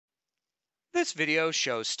This video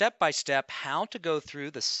shows step-by-step how to go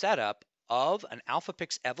through the setup of an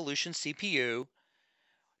AlphaPix Evolution CPU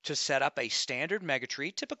to set up a standard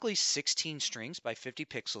Megatree, typically 16 strings by 50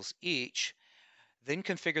 pixels each, then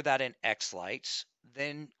configure that in xlights,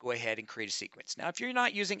 then go ahead and create a sequence. Now, if you're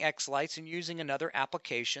not using xlights and using another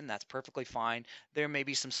application, that's perfectly fine. There may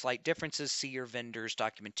be some slight differences. See your vendor's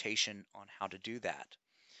documentation on how to do that.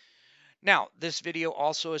 Now, this video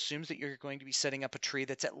also assumes that you're going to be setting up a tree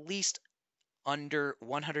that's at least under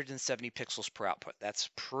 170 pixels per output.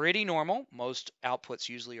 That's pretty normal. Most outputs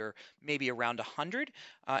usually are maybe around 100,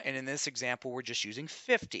 and in this example, we're just using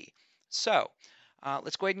 50. So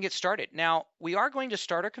let's go ahead and get started. Now, we are going to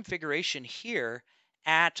start our configuration here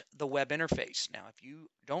at the web interface. Now, if you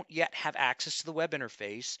don't yet have access to the web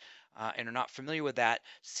interface and are not familiar with that,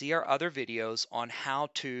 see our other videos on how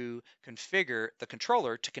to configure the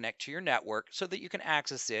controller to connect to your network so that you can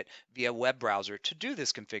access it via web browser to do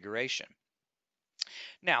this configuration.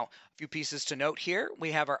 Now, a few pieces to note here.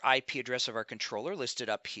 We have our IP address of our controller listed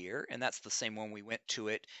up here, and that's the same one we went to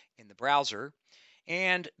it in the browser.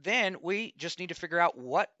 And then we just need to figure out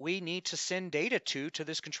what we need to send data to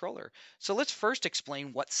this controller. So let's first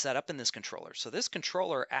explain what's set up in this controller. So this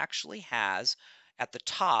controller actually has at the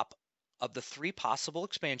top of the 3 possible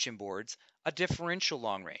expansion boards a differential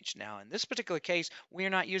long range. Now, in this particular case, we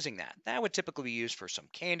are not using that. That would typically be used for some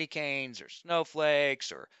candy canes or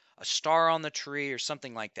snowflakes or a star on the tree or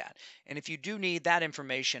something like that. And if you do need that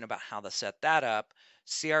information about how to set that up,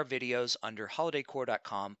 see our videos under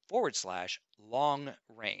holidaycoro.com/long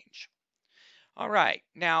range. All right,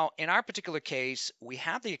 now in our particular case, we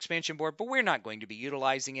have the expansion board, but we're not going to be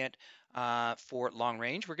utilizing it for long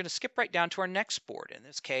range. We're going to skip right down to our next board. In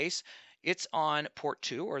this case, it's on port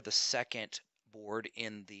 2, or the second board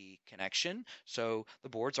in the connection. So the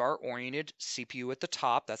boards are oriented, CPU at the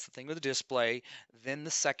top, that's the thing with the display, then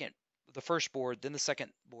the first board, then the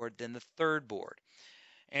second board, then the third board.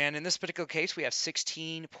 And in this particular case, we have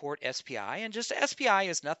 16 port SPI, and just SPI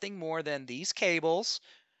is nothing more than these cables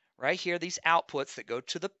right here, these outputs that go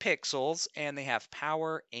to the pixels, and they have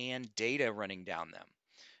power and data running down them.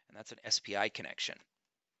 And that's an SPI connection.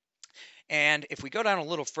 And if we go down a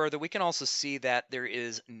little further, we can also see that there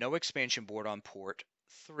is no expansion board on port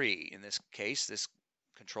 3. In this case, this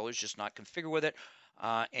controller is just not configured with it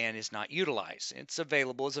and is not utilized. It's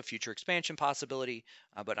available as a future expansion possibility,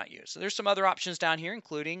 but not used. So there's some other options down here,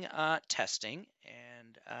 including testing,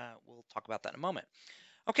 and we'll talk about that in a moment.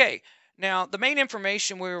 Okay, now the main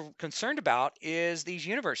information we're concerned about is these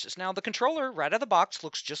universes. Now the controller right out of the box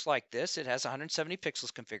looks just like this. It has 170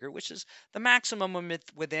 pixels configured, which is the maximum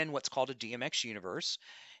within what's called a DMX universe.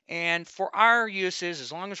 And for our uses,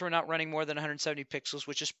 as long as we're not running more than 170 pixels,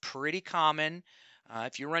 which is pretty common,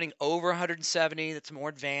 if you're running over 170, that's more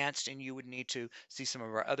advanced, and you would need to see some of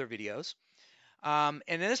our other videos. And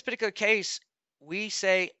in this particular case, we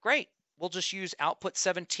say, great, we'll just use output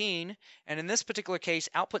 17. And in this particular case,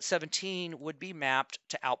 output 17 would be mapped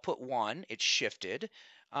to output 1. It's shifted.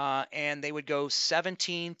 And they would go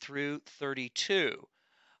 17 through 32,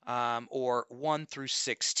 or 1 through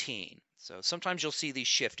 16. So sometimes you'll see these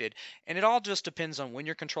shifted. And it all just depends on when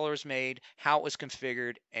your controller is made, how it was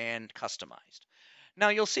configured, and customized. Now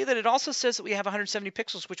you'll see that it also says that we have 170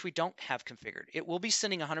 pixels, which we don't have configured. It will be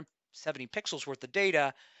sending 170 pixels worth of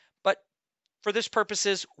data, but for this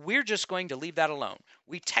purposes, we're just going to leave that alone.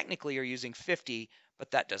 We technically are using 50, but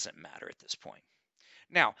that doesn't matter at this point.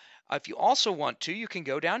 Now, if you also want to, you can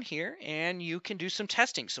go down here and you can do some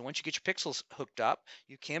testing. So once you get your pixels hooked up,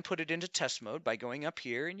 you can put it into test mode by going up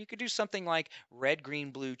here, and you could do something like red,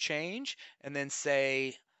 green, blue change, and then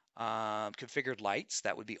say configured lights.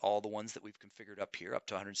 That would be all the ones that we've configured up here, up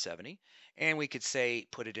to 170. And we could say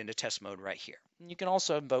put it into test mode right here. And you can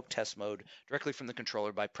also invoke test mode directly from the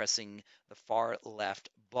controller by pressing the far left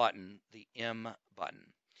button, the M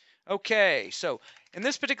button. Okay, so in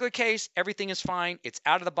this particular case, everything is fine. It's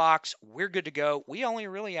out of the box. We're good to go. We only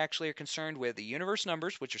really actually are concerned with the universe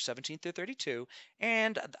numbers, which are 17 through 32,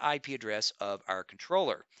 and the IP address of our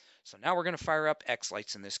controller. So now we're going to fire up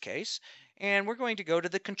xlights in this case, and we're going to go to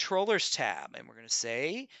the controllers tab, and we're going to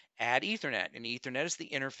say add Ethernet. And Ethernet is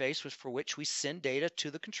the interface for which we send data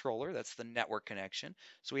to the controller. That's the network connection.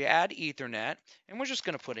 So we add Ethernet, and we're just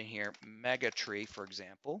going to put in here Megatree, for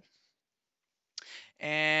example.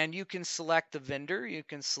 And you can select the vendor. You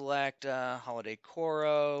can select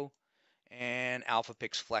HolidayCoro and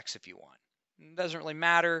AlphaPix Flex if you want. It doesn't really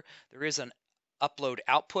matter. There is an upload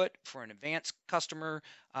output for an advanced customer.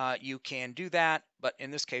 You can do that, but in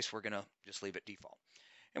this case, we're going to just leave it default.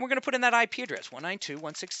 And we're going to put in that IP address,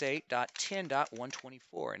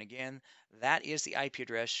 192.168.10.124. And again, that is the IP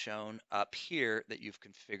address shown up here that you've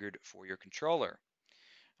configured for your controller.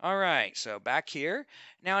 All right, so back here.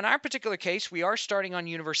 Now, in our particular case, we are starting on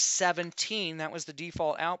universe 17. That was the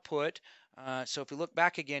default output. So if we look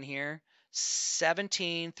back again here,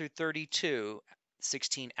 17 through 32,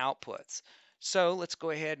 16 outputs. So let's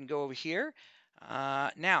go ahead and go over here.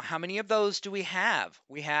 Now, how many of those do we have?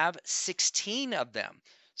 We have 16 of them.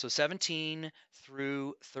 So 17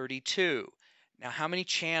 through 32. Now, how many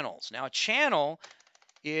channels? Now, a channel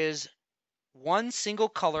is one single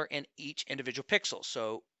color in each individual pixel.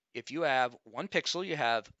 So if you have one pixel, you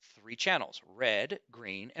have 3 channels, red,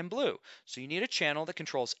 green, and blue. So you need a channel that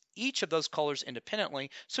controls each of those colors independently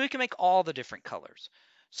so you can make all the different colors.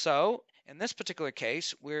 So in this particular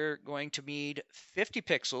case, we're going to need 50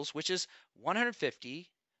 pixels, which is 150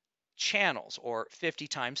 channels, or 50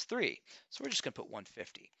 times 3. So we're just going to put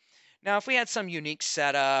 150. Now, if we had some unique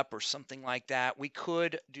setup or something like that, we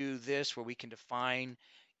could do this where we can define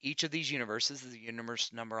each of these universes. This is the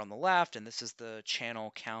universe number on the left, and this is the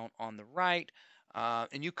channel count on the right.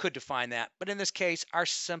 And you could define that. But in this case, our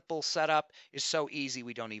simple setup is so easy,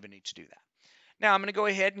 we don't even need to do that. Now, I'm going to go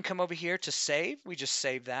ahead and come over here to save. We just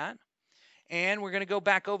saved that. And we're going to go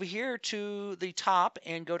back over here to the top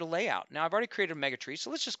and go to layout. Now, I've already created a Megatree, so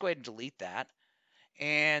let's just go ahead and delete that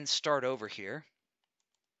and start over here.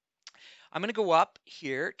 I'm going to go up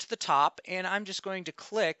here to the top, and I'm just going to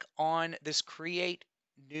click on this Create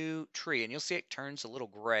New Tree, and you'll see it turns a little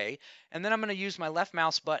gray. And then I'm going to use my left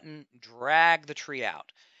mouse button, drag the tree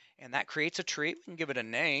out, and that creates a tree. We can give it a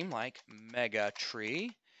name like Megatree,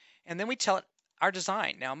 and then we tell it our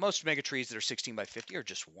design. Now, most Megatrees that are 16 by 50 are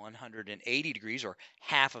just 180 degrees, or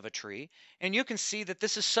half of a tree. And you can see that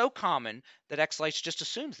this is so common that xlights just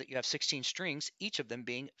assumes that you have 16 strings, each of them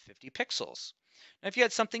being 50 pixels. Now, if you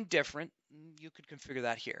had something different, you could configure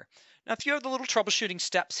that here. Now, if you have the little troubleshooting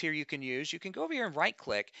steps here you can use, you can go over here and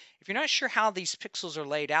right-click. If you're not sure how these pixels are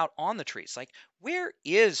laid out on the tree, it's like, where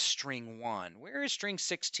is string 1? Where is string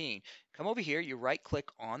 16? Come over here, you right-click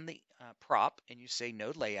on the prop, and you say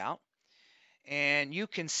Node Layout. And you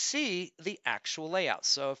can see the actual layout.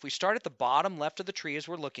 So if we start at the bottom left of the tree as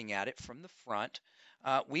we're looking at it from the front,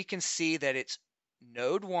 we can see that it's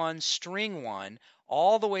node 1, string 1,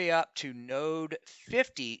 all the way up to node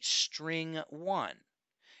 50, string 1.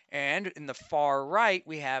 And in the far right,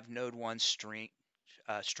 we have node 1, string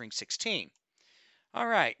 16. All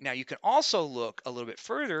right, now you can also look a little bit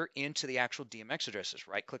further into the actual DMX addresses.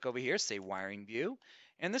 Right-click over here, say Wiring View.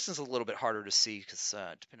 And this is a little bit harder to see because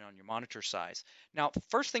depending on your monitor size. Now,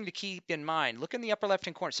 first thing to keep in mind, look in the upper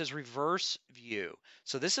left-hand corner. It says Reverse View.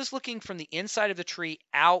 So this is looking from the inside of the tree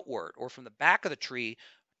outward, or from the back of the tree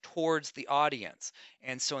towards the audience.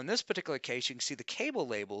 And so in this particular case, you can see the cable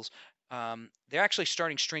labels. They're actually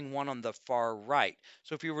starting string 1 on the far right.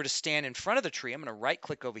 So if you were to stand in front of the tree, I'm going to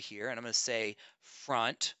right-click over here, and I'm going to say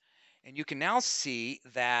Front. And you can now see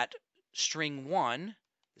that string 1,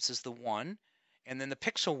 this is the 1, and then the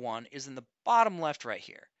pixel 1 is in the bottom left right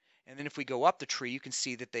here. And then if we go up the tree, you can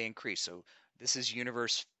see that they increase. So this is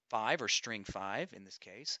universe 5, or string 5 in this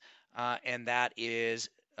case, and that is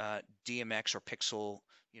DMX, or pixel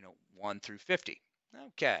 1 through 50.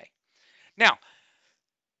 Okay. Now,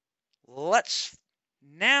 let's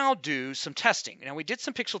now do some testing. Now, we did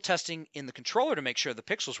some pixel testing in the controller to make sure the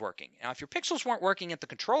pixel's working. Now, if your pixels weren't working at the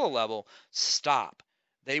controller level, stop.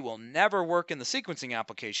 They will never work in the sequencing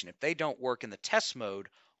application if they don't work in the test mode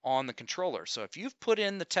on the controller. So if you've put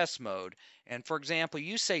in the test mode, and for example,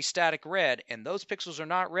 you say static red, and those pixels are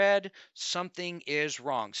not red, something is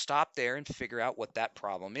wrong. Stop there and figure out what that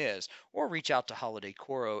problem is, or reach out to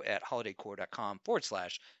HolidayCoro at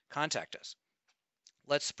holidaycoro.com/contact us.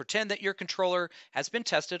 Let's pretend that your controller has been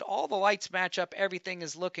tested. All the lights match up. Everything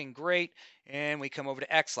is looking great. And we come over to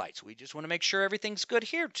xlights. We just want to make sure everything's good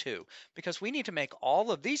here too, because we need to make all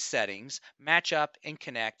of these settings match up and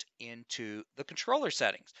connect into the controller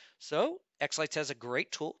settings. So xlights has a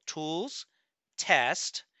great tool, Tools,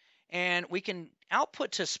 Test, and we can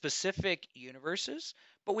output to specific universes,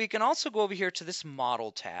 but we can also go over here to this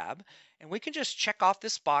Model tab, and we can just check off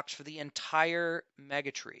this box for the entire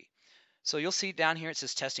Megatree. So you'll see down here it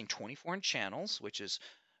says testing 24 inch channels, which is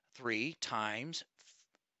 3 times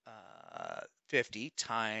 50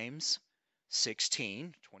 times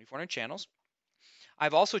 16, 24 inch channels.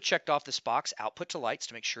 I've also checked off this box, output to lights,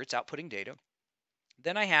 to make sure it's outputting data.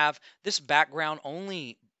 Then I have this background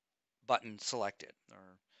only button selected.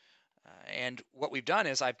 And what we've done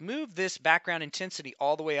is I've moved this background intensity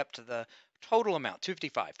all the way up to the total amount,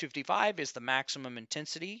 255. 255 is the maximum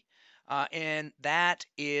intensity and that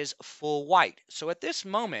is full white. So at this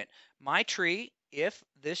moment, my tree, if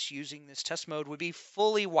this using this test mode, would be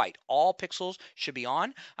fully white. All pixels should be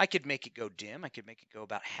on. I could make it go dim. I could make it go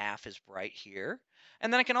about half as bright here.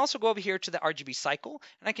 And then I can also go over here to the RGB cycle,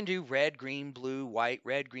 and I can do red, green, blue, white,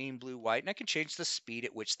 red, green, blue, white, and I can change the speed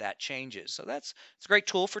at which that changes. So it's a great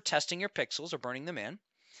tool for testing your pixels or burning them in.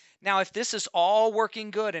 Now, if this is all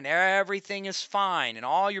working good and everything is fine and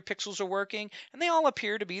all your pixels are working and they all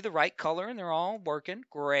appear to be the right color and they're all working,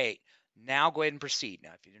 great. Now go ahead and proceed.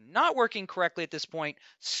 Now, if you're not working correctly at this point,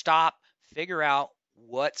 stop, figure out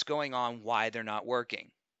what's going on, why they're not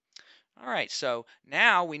working. All right, so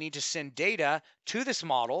now we need to send data to this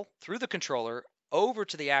model through the controller over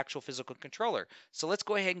to the actual physical controller. So let's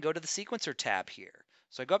go ahead and go to the sequencer tab here.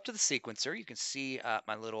 So I go up to the sequencer. You can see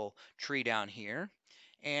my little tree down here.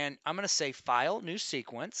 And I'm going to say File, New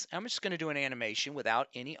Sequence. I'm just going to do an animation without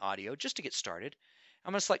any audio just to get started.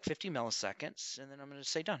 I'm going to select 50 milliseconds, and then I'm going to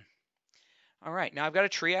say Done. All right, now I've got a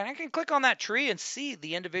tree, and I can click on that tree and see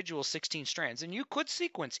the individual 16 strands. And you could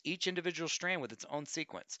sequence each individual strand with its own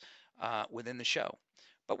sequence within the show.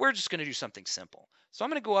 But we're just going to do something simple. So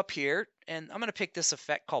I'm going to go up here, and I'm going to pick this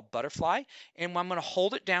effect called Butterfly, and I'm going to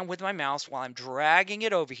hold it down with my mouse while I'm dragging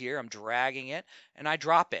it over here. I'm dragging it, and I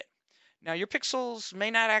drop it. Now, your pixels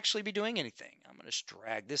may not actually be doing anything. I'm going to just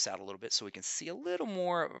drag this out a little bit so we can see a little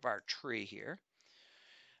more of our tree here.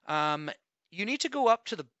 You need to go up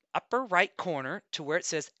to the upper right corner to where it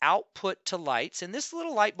says Output to Lights, and this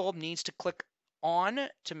little light bulb needs to click on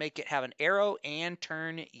to make it have an arrow and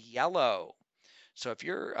turn yellow. So if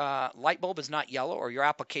your light bulb is not yellow or your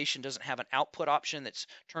application doesn't have an output option that's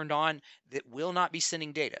turned on, that will not be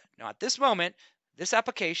sending data. Now, at this moment, this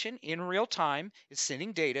application in real time is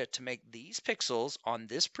sending data to make these pixels on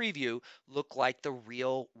this preview look like the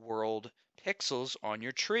real world pixels on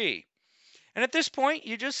your tree. And at this point,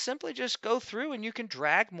 you just simply just go through and you can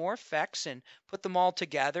drag more effects and put them all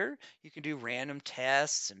together. You can do random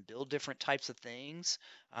tests and build different types of things,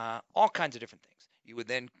 all kinds of different things. You would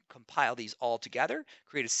then compile these all together,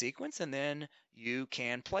 create a sequence, and then you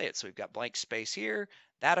can play it. So we've got blank space here,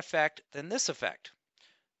 that effect, then this effect.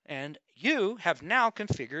 And you have now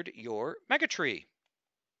configured your Megatree.